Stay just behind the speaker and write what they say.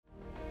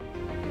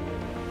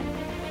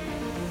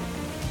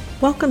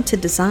Welcome to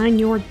Design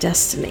Your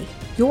Destiny,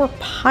 your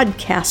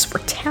podcast for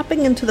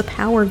tapping into the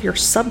power of your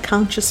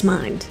subconscious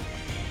mind.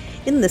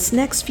 In this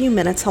next few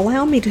minutes,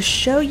 allow me to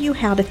show you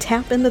how to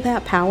tap into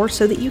that power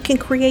so that you can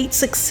create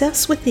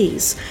success with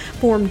ease,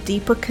 form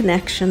deeper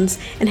connections,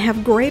 and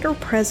have greater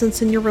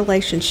presence in your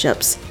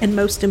relationships, and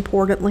most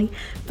importantly,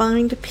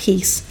 find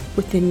peace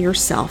within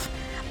yourself.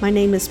 My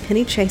name is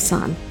Penny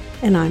Chason,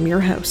 and I'm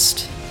your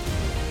host.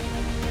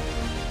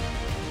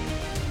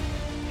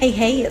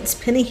 Hey, it's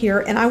Penny here,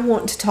 and I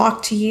want to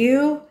talk to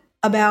you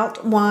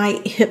about why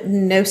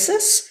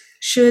hypnosis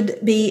should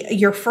be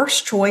your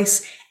first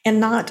choice and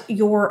not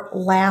your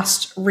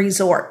last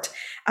resort.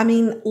 I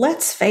mean,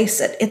 let's face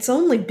it, it's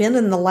only been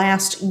in the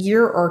last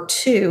year or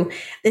two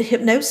that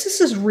hypnosis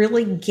is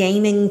really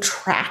gaining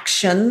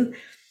traction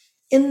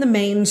in the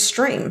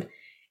mainstream.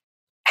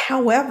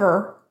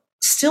 However,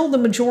 still the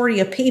majority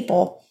of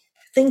people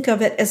think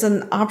of it as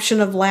an option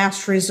of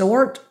last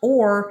resort,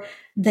 or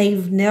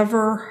they've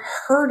never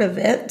heard of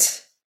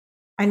it.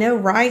 I know,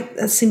 right?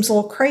 That seems a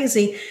little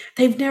crazy.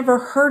 They've never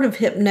heard of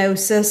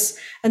hypnosis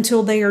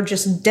until they are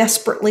just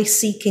desperately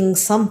seeking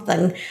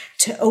something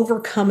to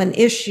overcome an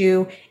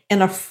issue,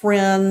 and a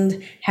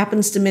friend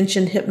happens to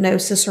mention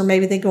hypnosis, or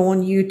maybe they go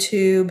on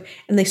YouTube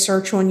and they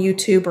search on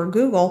YouTube or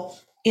Google,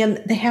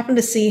 and they happen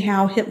to see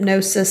how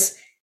hypnosis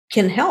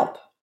can help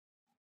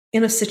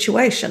in a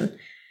situation.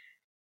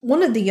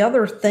 One of the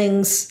other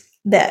things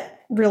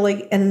that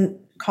really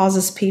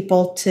causes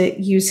people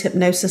to use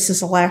hypnosis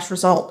as a last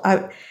resort,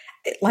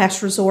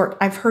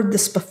 I've heard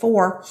this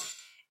before,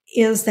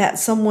 is that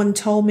someone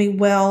told me,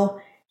 well,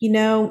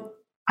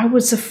 I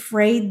was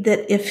afraid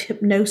that if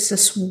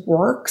hypnosis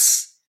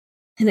works,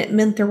 then it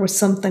meant there was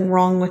something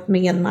wrong with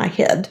me in my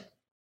head.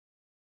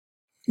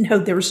 No,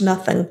 there's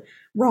nothing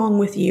wrong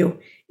with you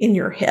in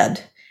your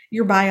head.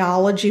 Your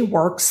biology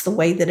works the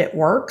way that it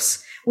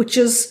works, which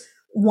is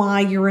why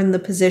you're in the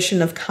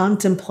position of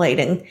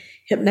contemplating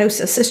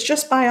hypnosis. It's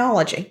just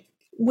biology.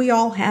 We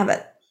all have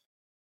it.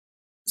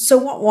 So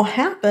what will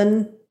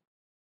happen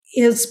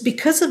is,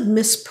 because of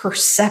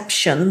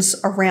misperceptions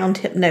around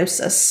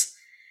hypnosis,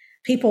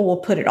 people will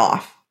put it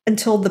off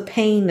until the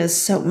pain is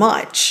so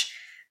much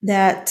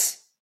that,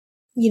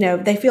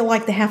 they feel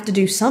like they have to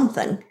do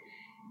something.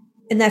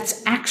 And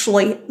that's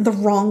actually the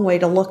wrong way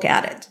to look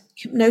at it.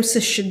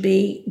 Hypnosis should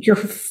be your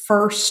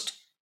first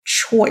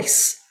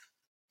choice.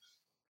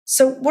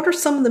 So what are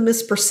some of the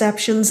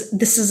misperceptions?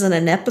 This isn't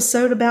an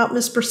episode about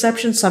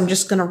misperceptions, so I'm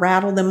just going to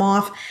rattle them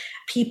off.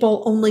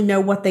 People only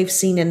know what they've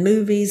seen in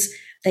movies.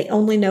 They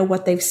only know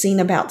what they've seen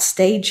about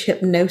stage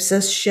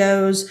hypnosis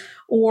shows,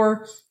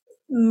 or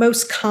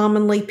most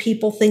commonly,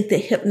 people think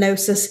that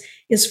hypnosis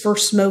is for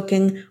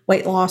smoking,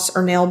 weight loss,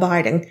 or nail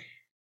biting.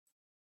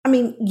 I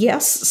mean,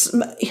 yes,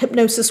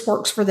 hypnosis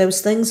works for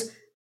those things,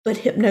 but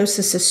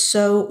hypnosis is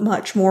so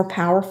much more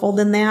powerful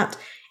than that.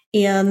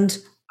 And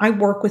I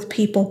work with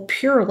people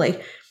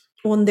purely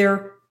on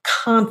their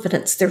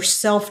confidence, their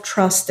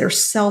self-trust, their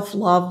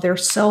self-love, their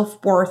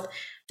self-worth,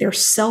 their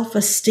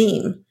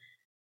self-esteem,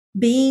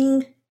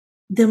 being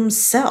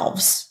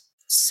themselves.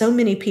 So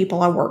many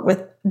people I work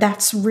with,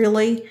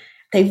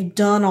 they've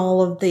done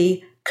all of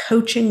the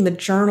coaching, the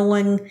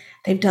journaling,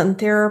 they've done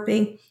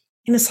therapy.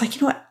 And it's like,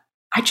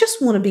 I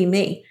just want to be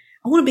me.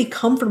 I want to be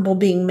comfortable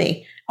being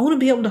me. I want to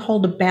be able to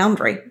hold a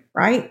boundary,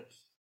 right?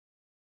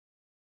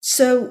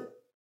 So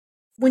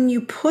when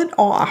you put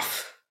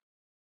off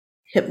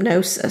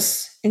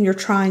hypnosis and you're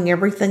trying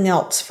everything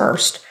else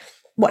first,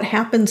 what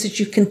happens is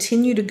you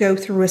continue to go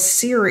through a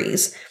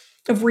series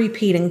of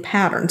repeating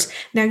patterns.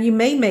 Now, you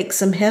may make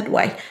some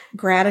headway.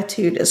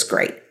 Gratitude is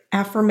great.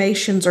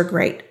 Affirmations are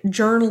great.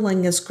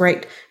 Journaling is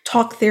great.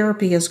 Talk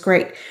therapy is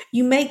great.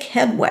 You make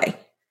headway,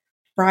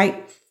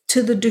 right?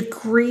 To the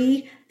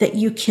degree that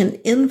you can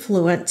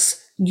influence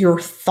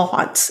your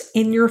thoughts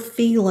and your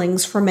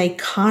feelings from a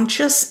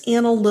conscious,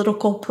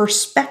 analytical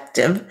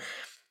perspective,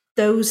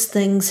 those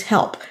things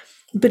help.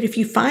 But if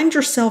you find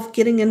yourself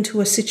getting into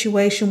a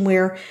situation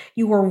where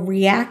you are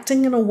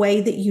reacting in a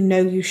way that you know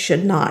you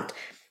should not,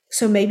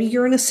 so maybe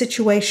you're in a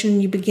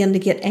situation, you begin to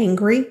get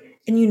angry,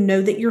 and you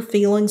know that your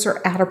feelings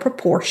are out of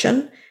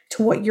proportion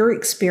to what you're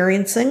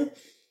experiencing.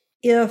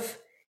 If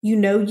you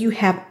know you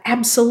have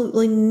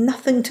absolutely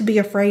nothing to be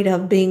afraid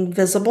of being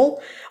visible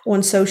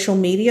on social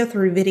media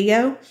through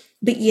video,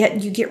 but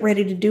yet you get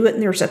ready to do it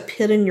and there's a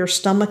pit in your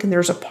stomach and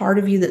there's a part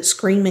of you that's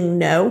screaming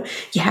no,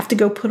 you have to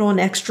go put on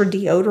extra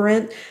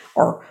deodorant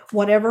or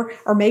whatever,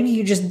 or maybe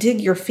you just dig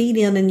your feet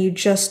in and you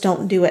just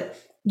don't do it.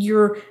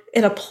 You're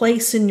at a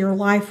place in your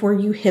life where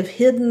you have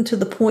hidden to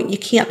the point you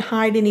can't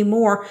hide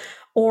anymore,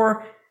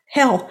 or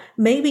hell,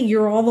 maybe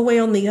you're all the way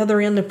on the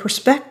other end of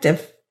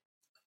perspective.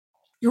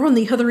 You're on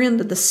the other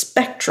end of the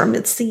spectrum.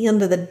 It's the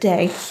end of the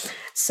day.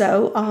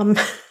 So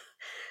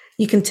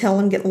you can tell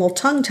I'm getting a little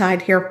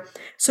tongue-tied here.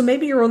 So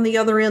maybe you're on the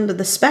other end of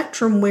the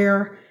spectrum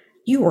where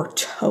you are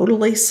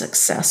totally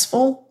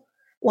successful.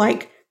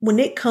 Like when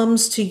it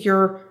comes to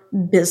your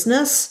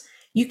business,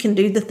 you can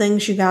do the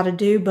things you got to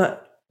do,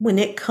 but when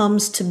it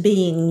comes to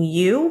being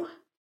you,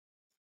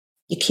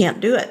 you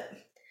can't do it.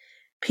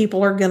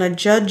 People are going to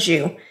judge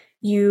you.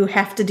 You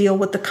have to deal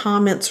with the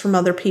comments from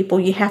other people.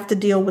 You have to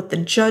deal with the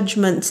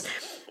judgments.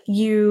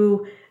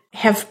 You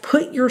have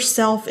put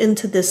yourself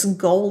into this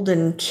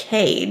golden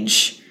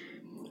cage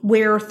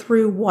where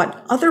through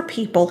what other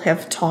people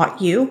have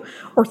taught you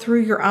or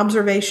through your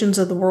observations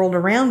of the world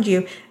around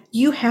you,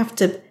 you have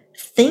to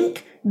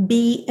think,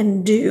 be,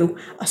 and do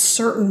a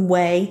certain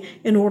way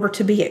in order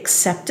to be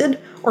accepted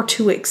or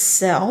to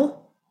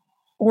excel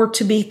or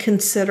to be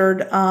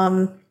considered,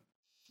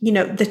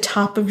 the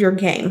top of your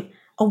game,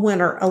 a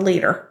winner, a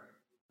leader,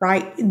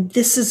 right?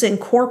 This is in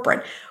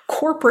corporate.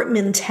 Corporate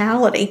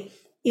mentality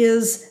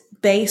is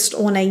based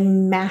on a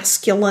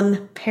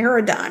masculine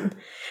paradigm.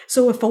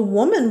 So if a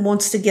woman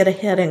wants to get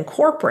ahead in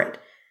corporate,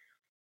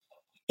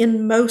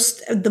 in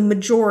the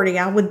majority,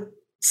 I would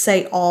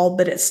say all,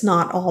 but it's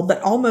not all,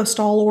 but almost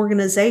all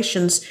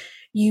organizations,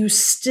 you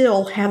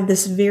still have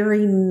this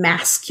very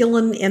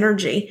masculine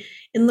energy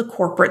in the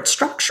corporate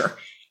structure.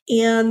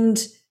 And,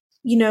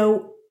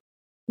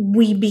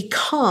 we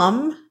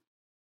become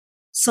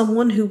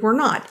someone who we're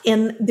not.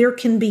 And there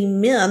can be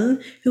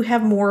men who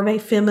have more of a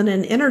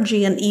feminine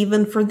energy. And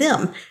even for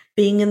them,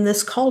 being in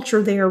this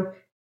culture, they're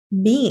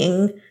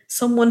being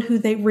someone who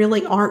they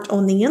really aren't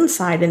on the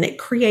inside. And it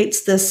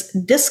creates this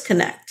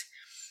disconnect.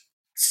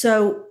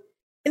 So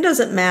it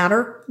doesn't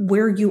matter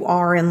where you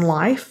are in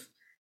life.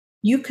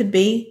 You could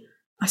be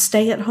a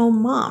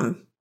stay-at-home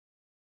mom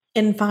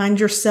and find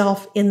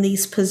yourself in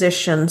these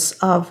positions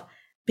of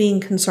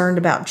being concerned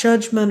about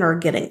judgment or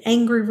getting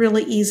angry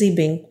really easy,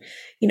 being,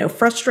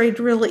 frustrated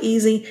really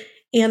easy.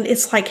 And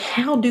it's like,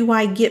 how do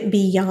I get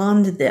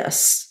beyond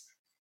this?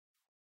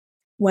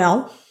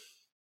 Well,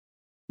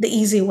 the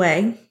easy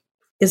way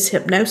is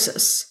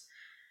hypnosis.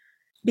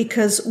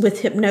 Because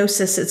with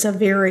hypnosis, it's a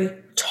very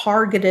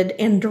targeted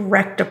and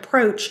direct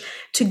approach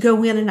to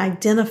go in and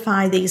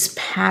identify these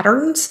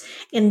patterns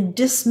and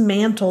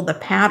dismantle the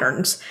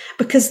patterns,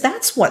 because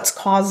that's what's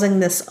causing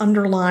this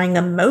underlying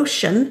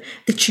emotion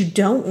that you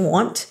don't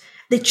want,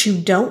 that you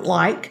don't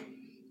like,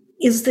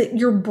 is that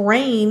your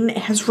brain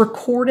has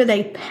recorded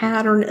a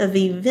pattern of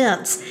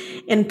events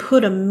and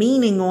put a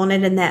meaning on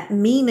it, and that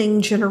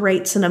meaning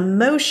generates an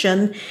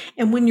emotion.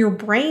 And when your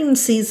brain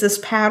sees this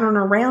pattern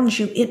around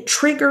you, it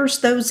triggers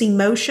those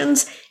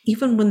emotions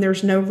even when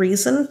there's no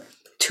reason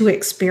to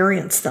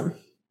experience them.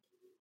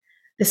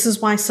 This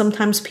is why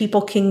sometimes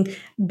people can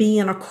be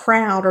in a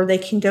crowd or they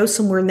can go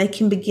somewhere and they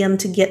can begin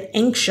to get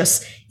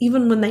anxious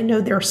even when they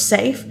know they're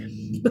safe,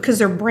 because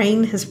their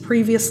brain has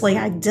previously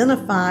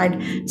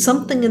identified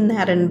something in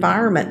that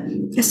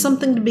environment as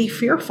something to be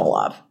fearful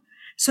of.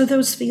 So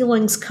those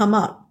feelings come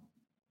up.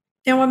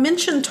 Now, I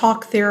mentioned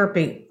talk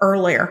therapy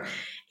earlier,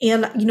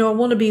 and I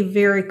want to be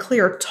very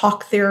clear.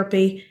 Talk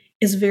therapy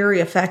is very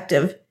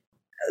effective,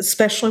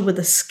 especially with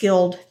a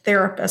skilled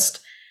therapist.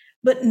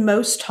 But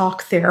most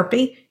talk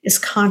therapy is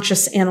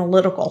conscious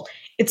analytical.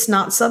 It's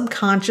not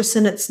subconscious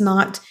and it's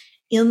not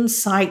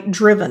insight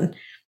driven.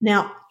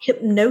 Now,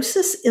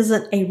 hypnosis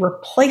isn't a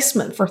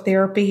replacement for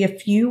therapy.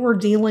 If you are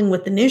dealing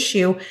with an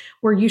issue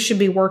where you should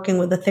be working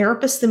with a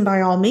therapist, then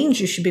by all means,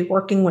 you should be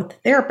working with the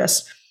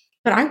therapist.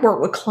 But I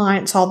work with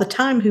clients all the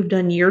time who've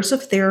done years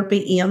of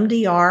therapy,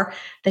 EMDR.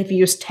 They've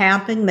used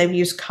tapping. They've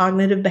used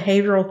cognitive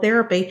behavioral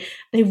therapy.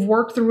 They've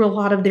worked through a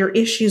lot of their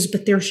issues,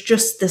 but there's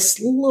just this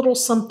little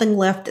something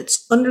left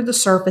that's under the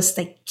surface.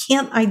 They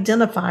can't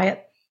identify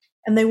it,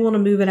 and they want to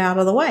move it out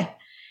of the way.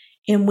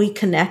 And we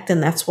connect,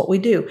 and that's what we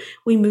do.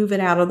 We move it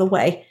out of the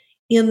way.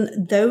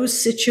 In those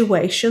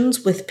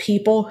situations with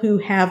people who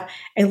have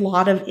a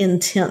lot of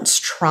intense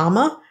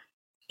trauma,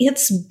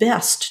 it's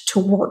best to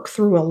work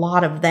through a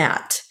lot of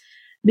that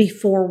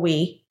before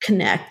we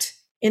connect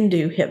and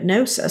do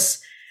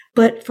hypnosis.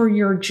 But for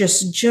your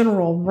just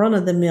general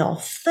run-of-the-mill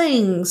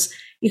things,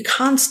 you're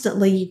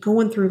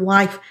going through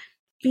life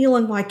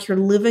feeling like you're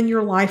living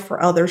your life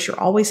for others. You're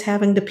always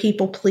having to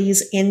people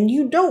please, and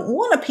you don't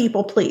want to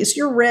people please.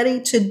 You're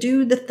ready to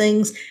do the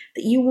things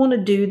that you want to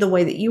do the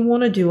way that you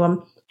want to do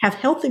them, have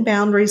healthy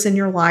boundaries in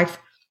your life,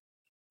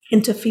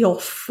 and to feel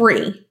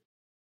free.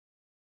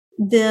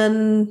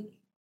 Then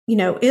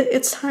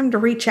it's time to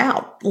reach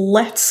out.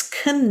 Let's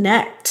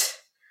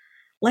connect.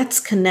 Let's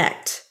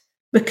connect,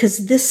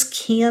 because this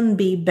can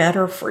be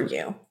better for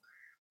you.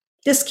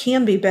 This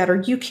can be better.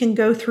 You can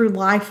go through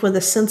life with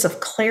a sense of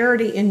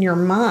clarity in your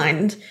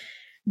mind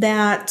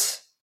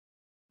that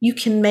you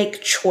can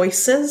make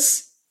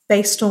choices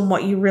based on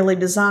what you really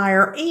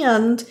desire,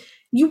 and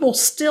you will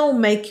still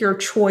make your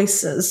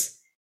choices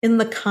in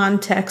the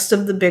context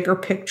of the bigger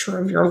picture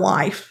of your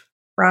life,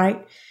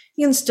 right?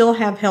 You can still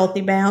have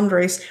healthy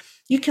boundaries.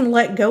 You can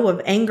let go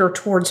of anger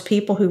towards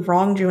people who've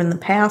wronged you in the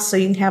past so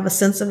you can have a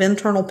sense of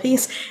internal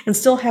peace and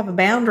still have a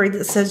boundary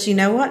that says, you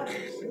know what?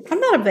 I'm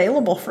not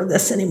available for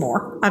this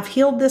anymore. I've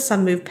healed this. I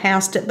moved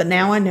past it, but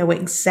now I know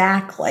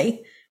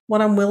exactly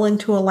what I'm willing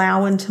to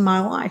allow into my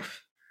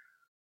life.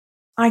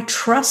 I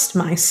trust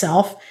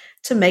myself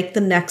to make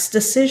the next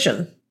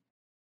decision.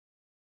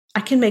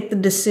 I can make the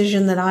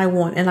decision that I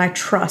want, and I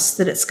trust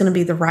that it's going to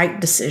be the right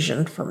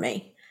decision for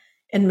me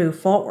and move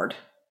forward.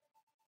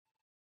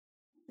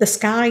 The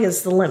sky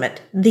is the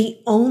limit. The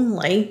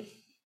only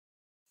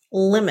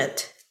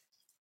limit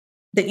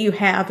that you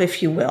have,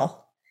 if you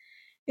will,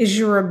 is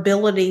your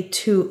ability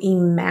to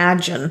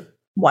imagine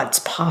what's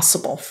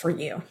possible for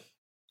you.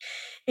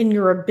 And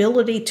your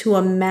ability to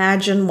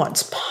imagine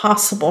what's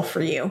possible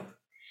for you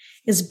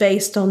is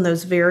based on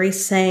those very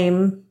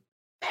same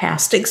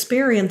past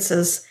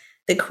experiences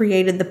that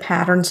created the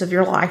patterns of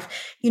your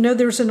life.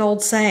 There's an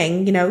old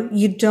saying,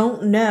 you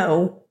don't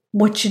know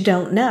what you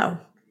don't know.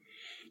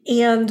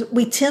 And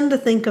we tend to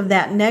think of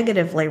that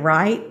negatively,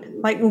 right?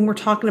 Like when we're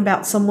talking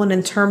about someone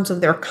in terms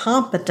of their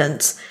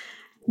competence,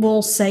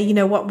 we'll say,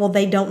 well,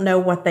 they don't know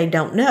what they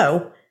don't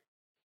know,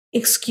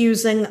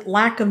 excusing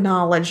lack of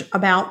knowledge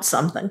about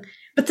something.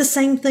 But the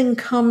same thing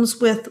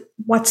comes with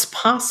what's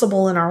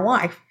possible in our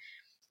life.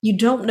 You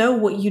don't know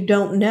what you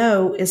don't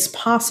know is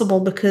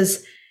possible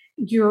because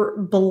your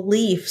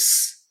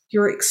beliefs,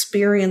 your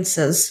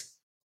experiences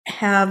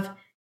have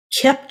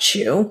kept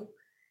you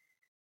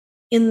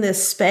in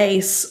this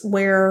space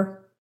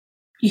where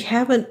you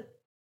haven't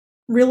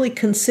really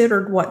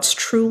considered what's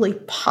truly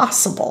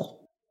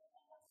possible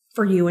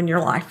for you in your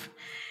life.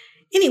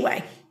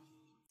 Anyway,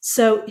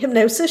 so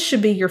hypnosis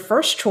should be your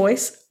first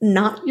choice,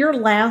 not your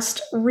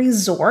last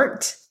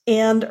resort.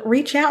 And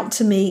reach out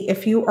to me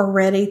if you are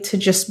ready to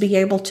just be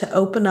able to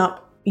open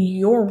up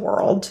your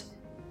world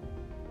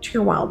to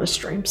your wildest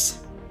dreams.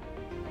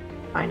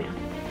 Bye now.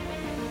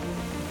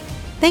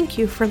 Thank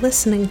you for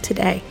listening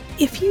today.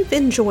 If you've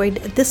enjoyed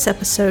this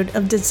episode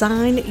of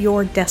Design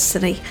Your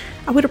Destiny,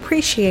 I would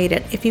appreciate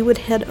it if you would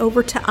head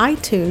over to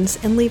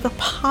iTunes and leave a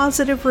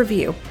positive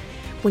review.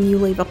 When you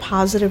leave a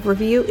positive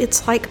review,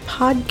 it's like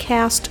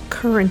podcast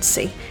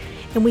currency,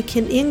 and we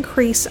can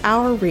increase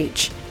our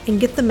reach and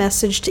get the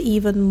message to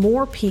even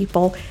more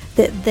people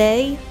that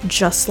they,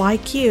 just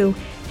like you,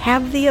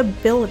 have the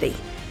ability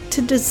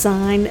to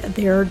design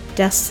their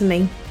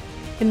destiny.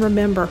 And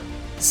remember,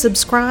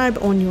 subscribe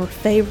on your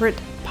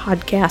favorite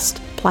podcast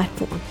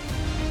platform.